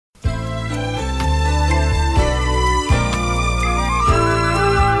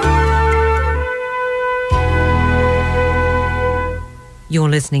You're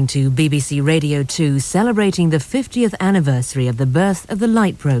listening to BBC Radio 2 celebrating the 50th anniversary of the birth of the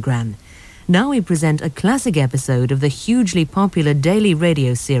Light programme. Now we present a classic episode of the hugely popular daily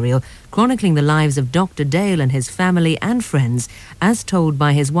radio serial chronicling the lives of Dr. Dale and his family and friends as told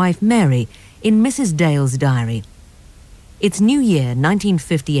by his wife Mary in Mrs. Dale's diary. It's New Year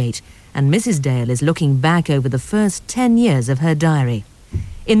 1958 and Mrs. Dale is looking back over the first 10 years of her diary.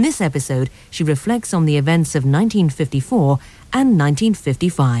 In this episode, she reflects on the events of 1954 and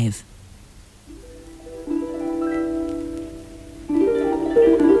 1955.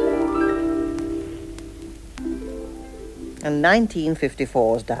 And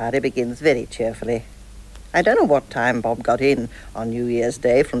 1954's diary begins very cheerfully. I don't know what time Bob got in on New Year's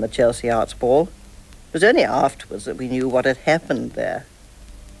Day from the Chelsea Arts Ball. It was only afterwards that we knew what had happened there.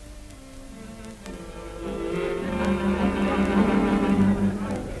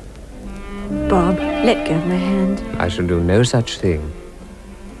 Bob, let go of my hand. I shall do no such thing.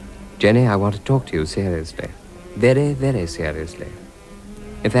 Jenny, I want to talk to you seriously. Very, very seriously.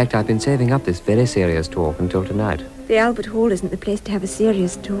 In fact, I've been saving up this very serious talk until tonight. The Albert Hall isn't the place to have a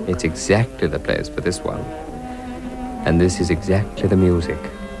serious talk. It's exactly the place for this one. And this is exactly the music.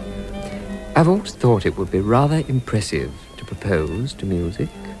 I've always thought it would be rather impressive to propose to music.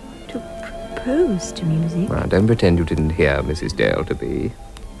 To propose to music? Well, don't pretend you didn't hear Mrs. Dale to be.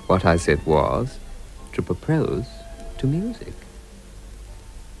 What I said was to propose to music.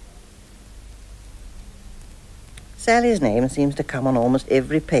 Sally's name seems to come on almost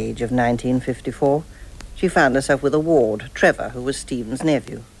every page of 1954. She found herself with a ward, Trevor, who was Stephen's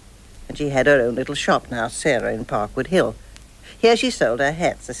nephew. And she had her own little shop now, Sarah, in Parkwood Hill. Here she sold her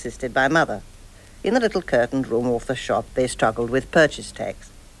hats, assisted by Mother. In the little curtained room off the shop, they struggled with purchase tax.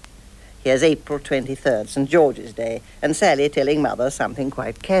 Here's April 23rd, St. George's Day, and Sally telling Mother something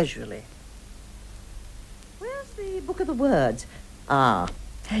quite casually. Where's the book of the words?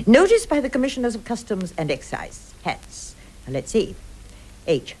 Notice by the Commissioners of Customs and Excise. Hats. Let's see.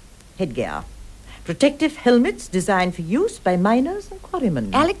 H. Headgear. Protective helmets designed for use by miners and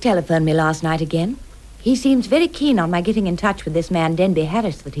quarrymen. Alec telephoned me last night again. He seems very keen on my getting in touch with this man Denby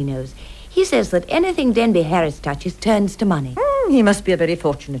Harris that he knows. He says that anything Denby Harris touches turns to money. He must be a very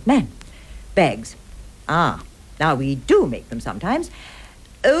fortunate man. Bags. Now we do make them sometimes.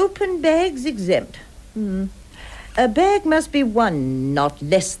 Open bags exempt. A bag must be not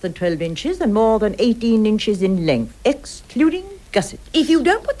less than 12 inches and more than 18 inches in length, excluding gussets. If you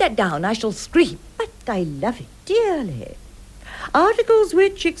don't put that down, I shall scream. But I love it dearly. Articles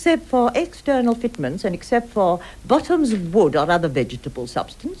which, except for external fitments and except for bottoms of wood or other vegetable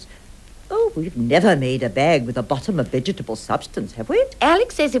substance... Oh, we've never made a bag with a bottom of vegetable substance, have we?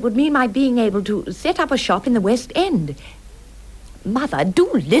 Alex says it would mean my being able to set up a shop in the West End. Mother, do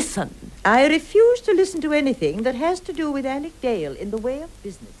listen. I refuse to listen to anything that has to do with Alec Dale in the way of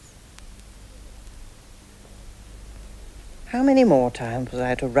business. How many more times was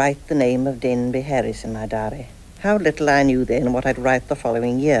I to write the name of Denby Harris in my diary? How little I knew then what I'd write the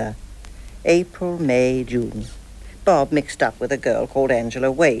following year. April, May, June. Bob mixed up with a girl called Angela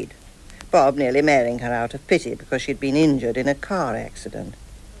Wade. Bob nearly marrying her out of pity because she'd been injured in a car accident.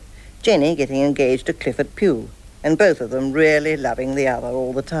 Jenny getting engaged to Clifford Pugh, and both of them really loving the other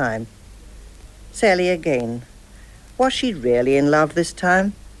all the time. Sally again. Was she really in love this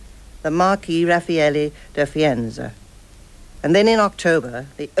time? The Marquis Raffaele da Fienza. And then in October,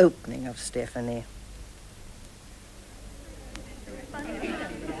 the opening of Stephanie.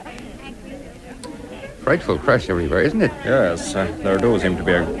 Frightful crush everywhere, isn't it? Yes, there do seem to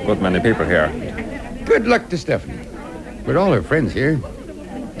be a good many people here. Good luck to Stephanie. We're all her friends here.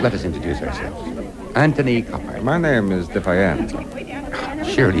 Let us introduce ourselves. Anthony Coppard. My name is Defiant.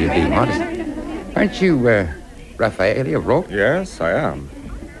 Surely you're being modest. Aren't you, Raffaele of Rope? Yes, I am.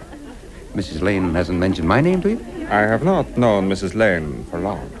 Mrs. Lane hasn't mentioned my name to you? I have not known Mrs. Lane for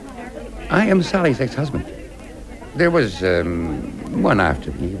long. I am Sally's ex-husband. There was, one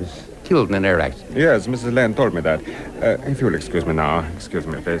after me. He was killed in an air accident. Yes, Mrs. Lane told me that. If you'll excuse me now. Excuse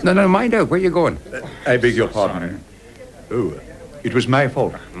me, please. No, mind out. Where are you going? I beg your pardon. Oh, it was my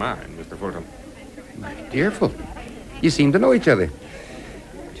fault. Mine, Mr. Fulton. My dear Fulton, you seem to know each other.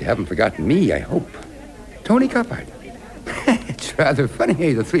 But you haven't forgotten me, I hope. Tony Coppard. It's rather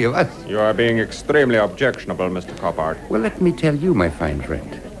funny, the three of us. You are being extremely objectionable, Mr. Coppard. Well, let me tell you, my fine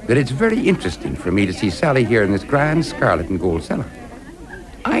friend, that it's very interesting for me to see Sally here in this grand scarlet and gold cellar.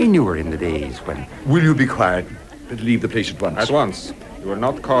 I knew her in the days when... Will you be quiet and leave the place at once? At once. You will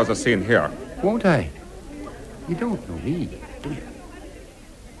not cause a scene here. Won't I? You don't know me, do you?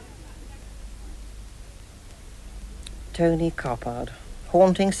 Tony Coppard,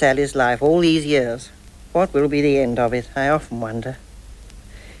 haunting Sally's life all these years. What will be the end of it? I often wonder.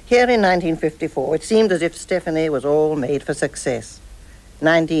 Here in 1954, it seemed as if Stephanie was all made for success.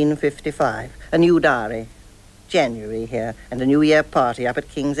 1955, a new diary. January here, and a New Year party up at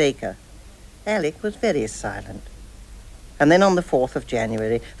King's Acre. Alec was very silent. And then on the 4th of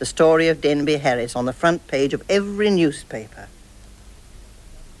January, the story of Denby Harris on the front page of every newspaper.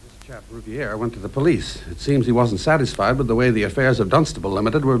 This chap, Riviere, went to the police. It seems he wasn't satisfied with the way the affairs of Dunstable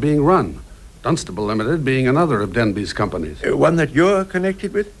Limited were being run. Dunstable Limited being another of Denby's companies. One that you're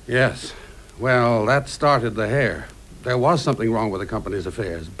connected with? Yes. Well, that started the hair. There was something wrong with the company's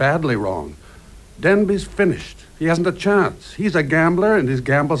affairs. Badly wrong. Denby's finished. He hasn't a chance. He's a gambler, and his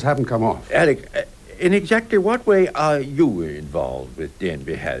gambles haven't come off. Alec, in exactly what way are you involved with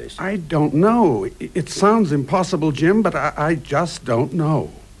Denby Harris? I don't know. It sounds impossible, Jim, but I just don't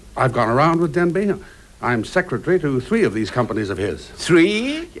know. I've gone around with Denby. I'm secretary to 3 of these companies of his.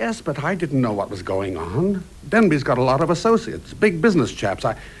 3? Yes, but I didn't know what was going on. Denby's got a lot of associates, big business chaps.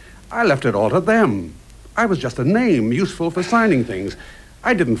 I left it all to them. I was just a name, useful for signing things.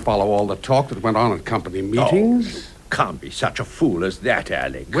 I didn't follow all the talk that went on at company meetings. Oh, can't be such a fool as that,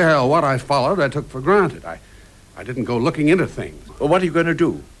 Alec. Well, what I followed, I took for granted. I didn't go looking into things. Well, what are you going to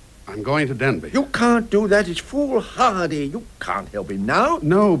do? I'm going to Denby. You can't do that. It's foolhardy. You can't help him now.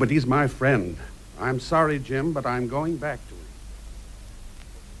 No, but he's my friend. I'm sorry, Jim, but I'm going back to him.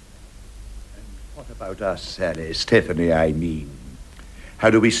 And what about us, Sally? Stephanie, I mean.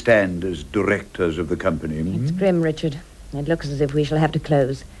 How do we stand as directors of the company? It's grim, Richard. It looks as if we shall have to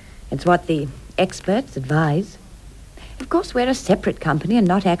close. It's what the experts advise. Of course, we're a separate company and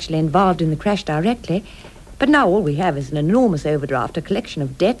not actually involved in the crash directly. But now all we have is an enormous overdraft, a collection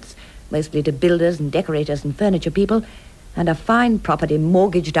of debts, mostly to builders and decorators and furniture people, and a fine property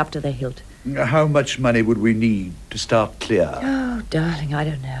mortgaged up to the hilt. How much money would we need to start clear? Oh, darling, I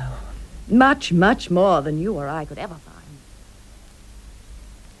don't know. Much, much more than you or I could ever find.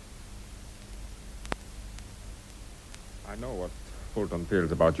 I know what Fulton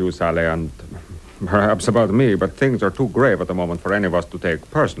feels about you, Sally, and perhaps about me, but things are too grave at the moment for any of us to take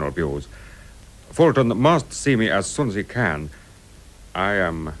personal views. Fulton must see me as soon as he can. I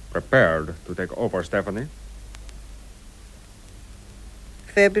am prepared to take over, Stephanie.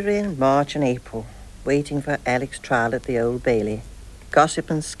 February and March and April, waiting for Alec's trial at the Old Bailey. Gossip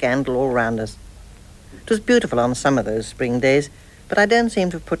and scandal all round us. It was beautiful on some of those spring days, but I don't seem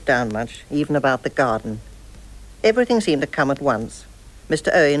to have put down much, even about the garden. Everything seemed to come at once.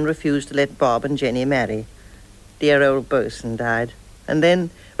 Mr. Owen refused to let Bob and Jenny marry. Dear old Bosun died. And then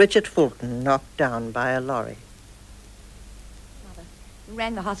Richard Fulton knocked down by a lorry. Mother, you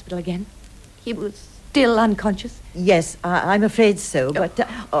rang the hospital again. He was still unconscious. Yes, I'm afraid so, but...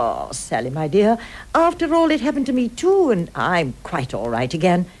 oh, Sally, my dear, after all, it happened to me too, and I'm quite all right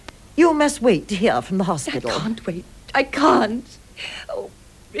again. You must wait to hear from the hospital. I can't wait. I can't. Oh,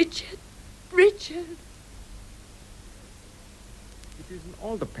 Richard. It is in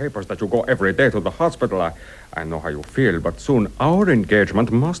all the papers that you go every day to the hospital. I know how you feel, but soon our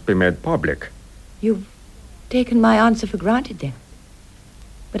engagement must be made public. You've taken my answer for granted, then.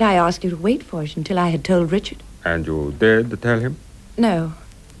 But I asked you to wait for it until I had told Richard. And you did tell him? No,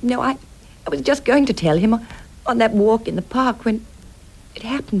 I was just going to tell him on that walk in the park when it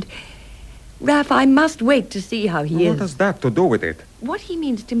happened. Ralph, I must wait to see how he is. What has that to do with it? What he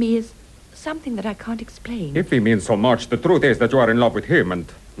means to me is something that I can't explain. If he means so much, the truth is that you are in love with him and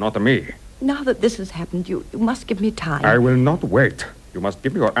not me. Now that this has happened, you must give me time. I will not wait. You must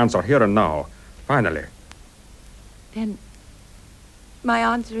give me your answer here and now. Finally. Then my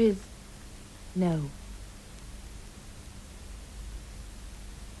answer is no.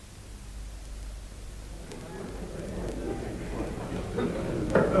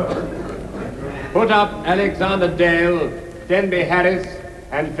 Put up Alexander Dale, Denby Harris,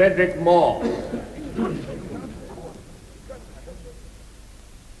 and Frederick Moore.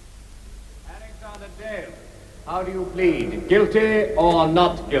 Alexander Dale, how do you plead? Guilty or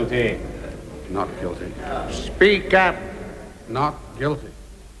not guilty? Not guilty. Speak up. Not guilty.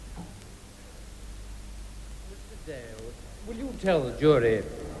 Mr. Dale, will you tell the jury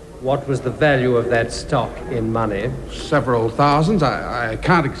what was the value of that stock in money? Several thousands. I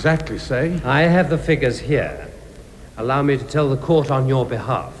can't exactly say. I have the figures here. Allow me to tell the court on your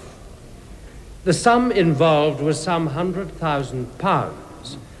behalf. The sum involved was some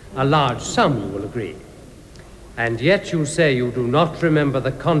 £100,000. A large sum, you will agree. And yet you say you do not remember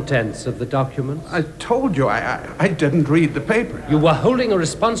the contents of the documents? I told you I didn't read the paper. You were holding a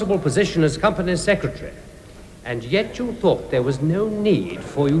responsible position as company secretary. And yet you thought there was no need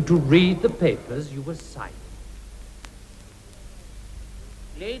for you to read the papers you were signing.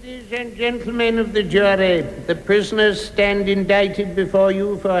 Ladies and gentlemen of the jury, the prisoners stand indicted before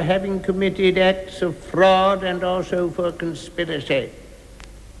you for having committed acts of fraud and also for conspiracy.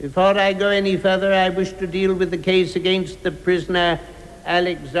 Before I go any further, I wish to deal with the case against the prisoner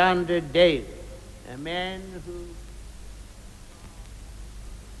Alexander Dale, a man who...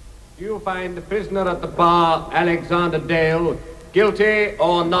 Do you find the prisoner at the bar, Alexander Dale, guilty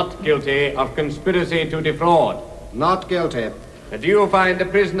or not guilty of conspiracy to defraud? Not guilty. Do you find the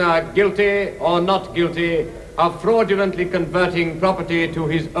prisoner guilty or not guilty of fraudulently converting property to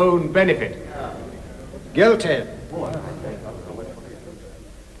his own benefit? Guilty. The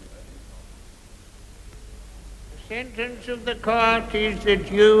sentence of the court is that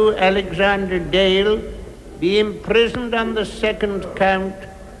you, Alexander Dale, be imprisoned on the second count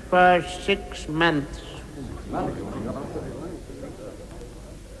for 6 months.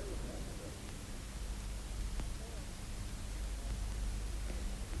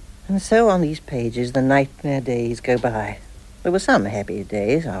 And so on these pages the nightmare days go by. There were some happy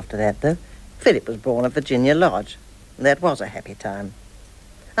days after that, though. Philip was born at Virginia Lodge. That was a happy time.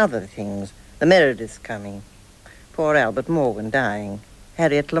 Other things, the Merediths coming, poor Albert Morgan dying,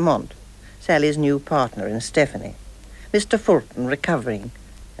 Harriet Lamont, Sally's new partner in Stephanie, Mr. Fulton recovering,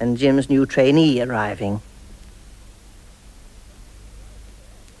 and Jim's new trainee arriving.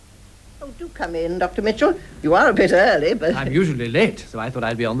 Oh, do come in, Dr. Mitchell. You are a bit early, but... I'm usually late, so I thought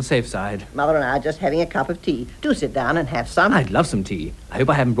I'd be on the safe side. Mother and I are just having a cup of tea. Do sit down and have some. I'd love some tea. I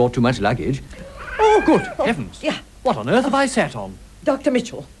hope I haven't brought too much luggage. Oh, good heavens. Yeah. What on earth have I sat on? Dr.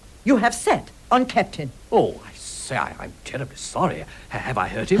 Mitchell, you have sat on Captain. Oh, I say, I'm terribly sorry. Have I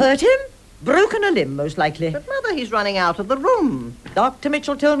hurt him? Hurt him? Broken a limb, most likely. But, Mother, he's running out of the room. Dr.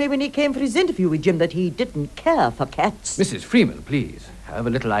 Mitchell told me when he came for his interview with Jim that he didn't care for cats. Mrs. Freeman, please. However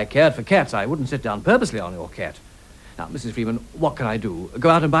little I cared for cats, I wouldn't sit down purposely on your cat. Now, Mrs. Freeman, what can I do? Go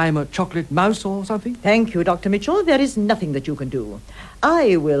out and buy him a chocolate mouse or something? Thank you, Dr. Mitchell. There is nothing that you can do.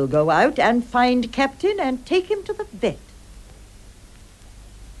 I will go out and find Captain and take him to the vet.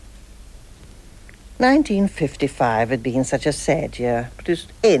 1955 had been such a sad year, but it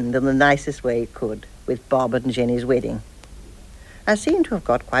would end in the nicest way it could, with Bob and Jenny's wedding. I seem to have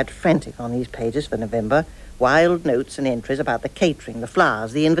got quite frantic on these pages for November. Wild notes and entries about the catering, the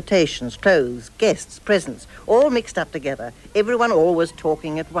flowers, the invitations, clothes, guests, presents, all mixed up together. Everyone always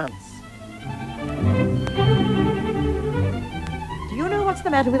talking at once. Do you know what's the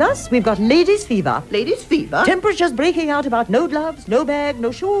matter with us? We've got ladies' fever. Ladies' fever? Temperatures breaking out about no gloves, no bag,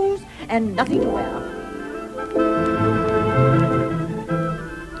 no shoes, and nothing to wear.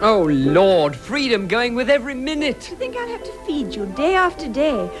 Oh, Lord, freedom going with every minute. I think I'll have to feed you day after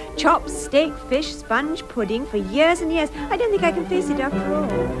day. Chops, steak, fish, sponge, pudding for years and years. I don't think I can face it after all.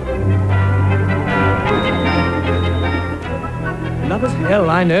 Love as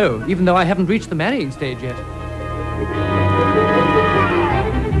hell, I know, even though I haven't reached the marrying stage yet.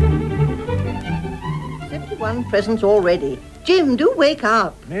 71 presents already. Jim, do wake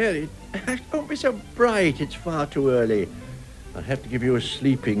up. Mary, don't be so bright. It's far too early. I'll have to give you a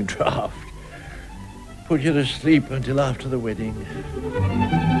sleeping draught. Put you to sleep until after the wedding.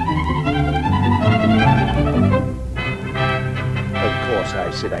 Of course,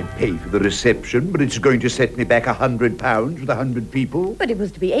 I said I'd pay for the reception, but it's going to set me back £100 with 100 people. But it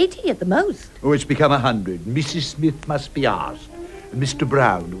was to be 80 at the most. Oh, it's become 100. Mrs. Smith must be asked. And Mr.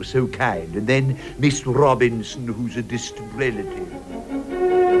 Brown, who was so kind. And then Miss Robinson, who's a distant relative.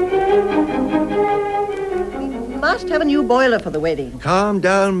 Must have a new boiler for the wedding. Calm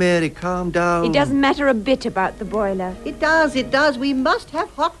down, Mary, calm down. It doesn't matter a bit about the boiler. It does, it does. We must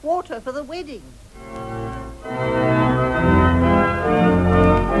have hot water for the wedding.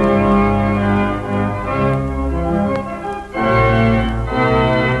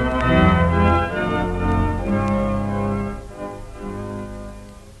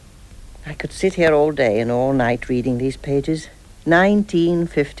 I could sit here all day and all night reading these pages.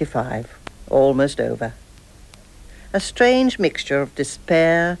 1955, almost over. A strange mixture of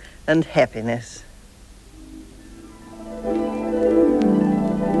despair and happiness.